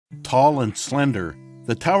Tall and slender,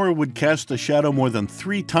 the tower would cast a shadow more than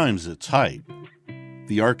 3 times its height.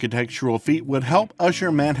 The architectural feat would help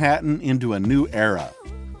usher Manhattan into a new era,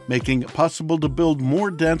 making it possible to build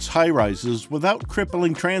more dense high-rises without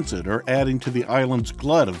crippling transit or adding to the island's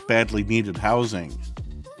glut of badly needed housing.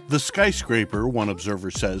 The skyscraper, one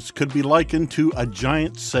observer says, could be likened to a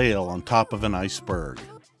giant sail on top of an iceberg.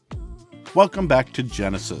 Welcome back to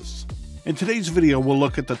Genesis. In today's video, we'll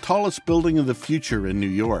look at the tallest building of the future in New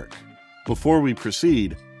York. Before we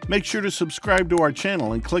proceed, make sure to subscribe to our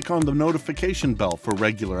channel and click on the notification bell for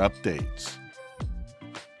regular updates.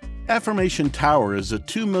 Affirmation Tower is a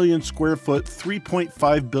 2 million square foot,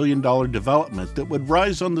 $3.5 billion development that would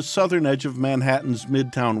rise on the southern edge of Manhattan's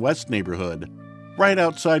Midtown West neighborhood, right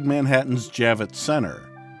outside Manhattan's Javits Center.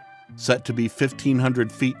 Set to be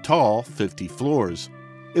 1,500 feet tall, 50 floors,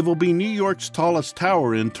 it will be New York's tallest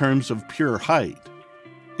tower in terms of pure height.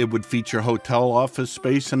 It would feature hotel office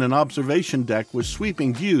space and an observation deck with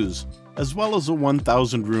sweeping views, as well as a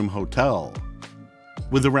 1,000-room hotel.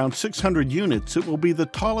 With around 600 units, it will be the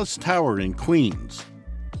tallest tower in Queens.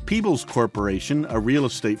 Peebles Corporation, a real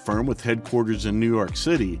estate firm with headquarters in New York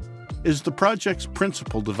City, is the project's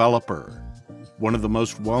principal developer. One of the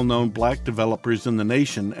most well-known black developers in the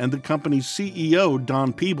nation, and the company's CEO,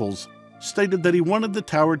 Don Peebles, stated that he wanted the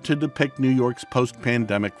tower to depict New York's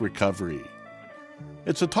post-pandemic recovery.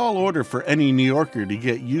 It's a tall order for any New Yorker to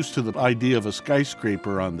get used to the idea of a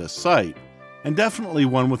skyscraper on this site, and definitely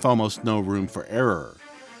one with almost no room for error.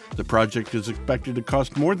 The project is expected to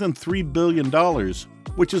cost more than $3 billion,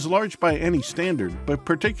 which is large by any standard, but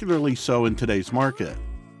particularly so in today's market.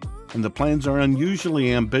 And the plans are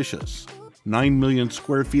unusually ambitious. 9 million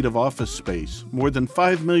square feet of office space, more than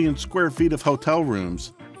 5 million square feet of hotel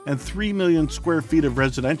rooms, and 3 million square feet of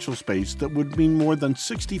residential space that would mean more than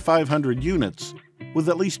 6,500 units, with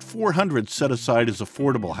at least 400 set aside as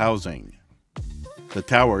affordable housing. The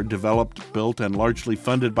tower, developed, built, and largely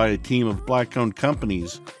funded by a team of black-owned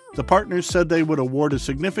companies, the partners said they would award a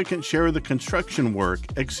significant share of the construction work,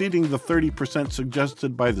 exceeding the 30%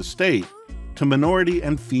 suggested by the state, to minority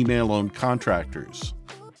and female-owned contractors.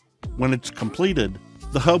 When it's completed,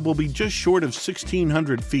 the hub will be just short of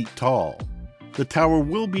 1,600 feet tall. The tower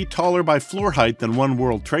will be taller by floor height than One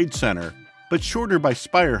World Trade Center, but shorter by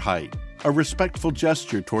spire height, a respectful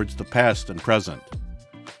gesture towards the past and present.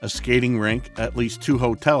 A skating rink, at least 2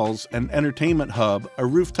 hotels, an entertainment hub, a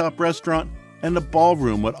rooftop restaurant, and a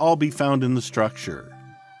ballroom would all be found in the structure.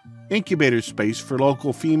 Incubator space for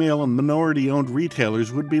local female and minority-owned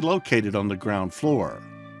retailers would be located on the ground floor.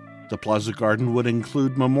 The Plaza Garden would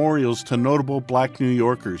include memorials to notable black New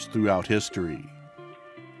Yorkers throughout history.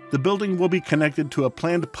 The building will be connected to a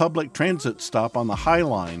planned public transit stop on the High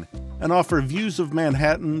Line and offer views of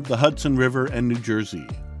Manhattan, the Hudson River, and New Jersey.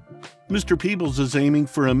 Mr. Peebles is aiming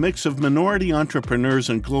for a mix of minority entrepreneurs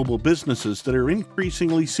and global businesses that are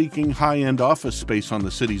increasingly seeking high-end office space on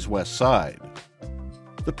the city's west side.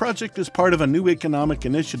 The project is part of a new economic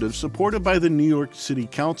initiative supported by the New York City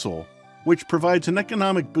Council, which provides an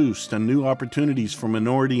economic boost and new opportunities for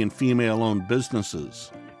minority and female-owned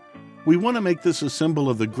businesses. "We want to make this a symbol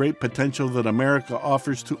of the great potential that America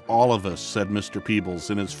offers to all of us," said Mr. Peebles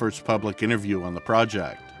in his first public interview on the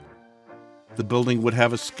project. The building would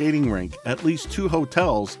have a skating rink, at least 2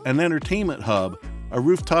 hotels, an entertainment hub, a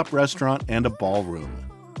rooftop restaurant, and a ballroom.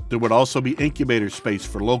 There would also be incubator space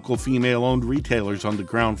for local female-owned retailers on the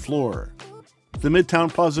ground floor. The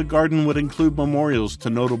Midtown Plaza Garden would include memorials to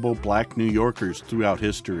notable black New Yorkers throughout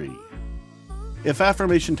history. If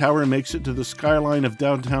Affirmation Tower makes it to the skyline of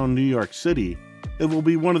downtown New York City, it will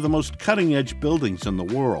be one of the most cutting-edge buildings in the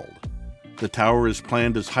world. The tower is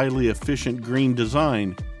planned as highly efficient green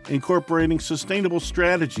design, incorporating sustainable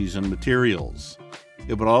strategies and materials.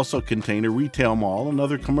 It would also contain a retail mall and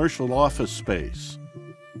other commercial office space.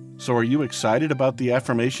 So are you excited about the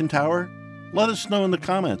Affirmation Tower? Let us know in the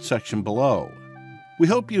comments section below. We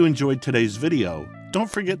hope you enjoyed today's video. Don't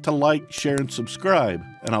forget to like, share, and subscribe,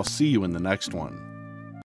 and I'll see you in the next one.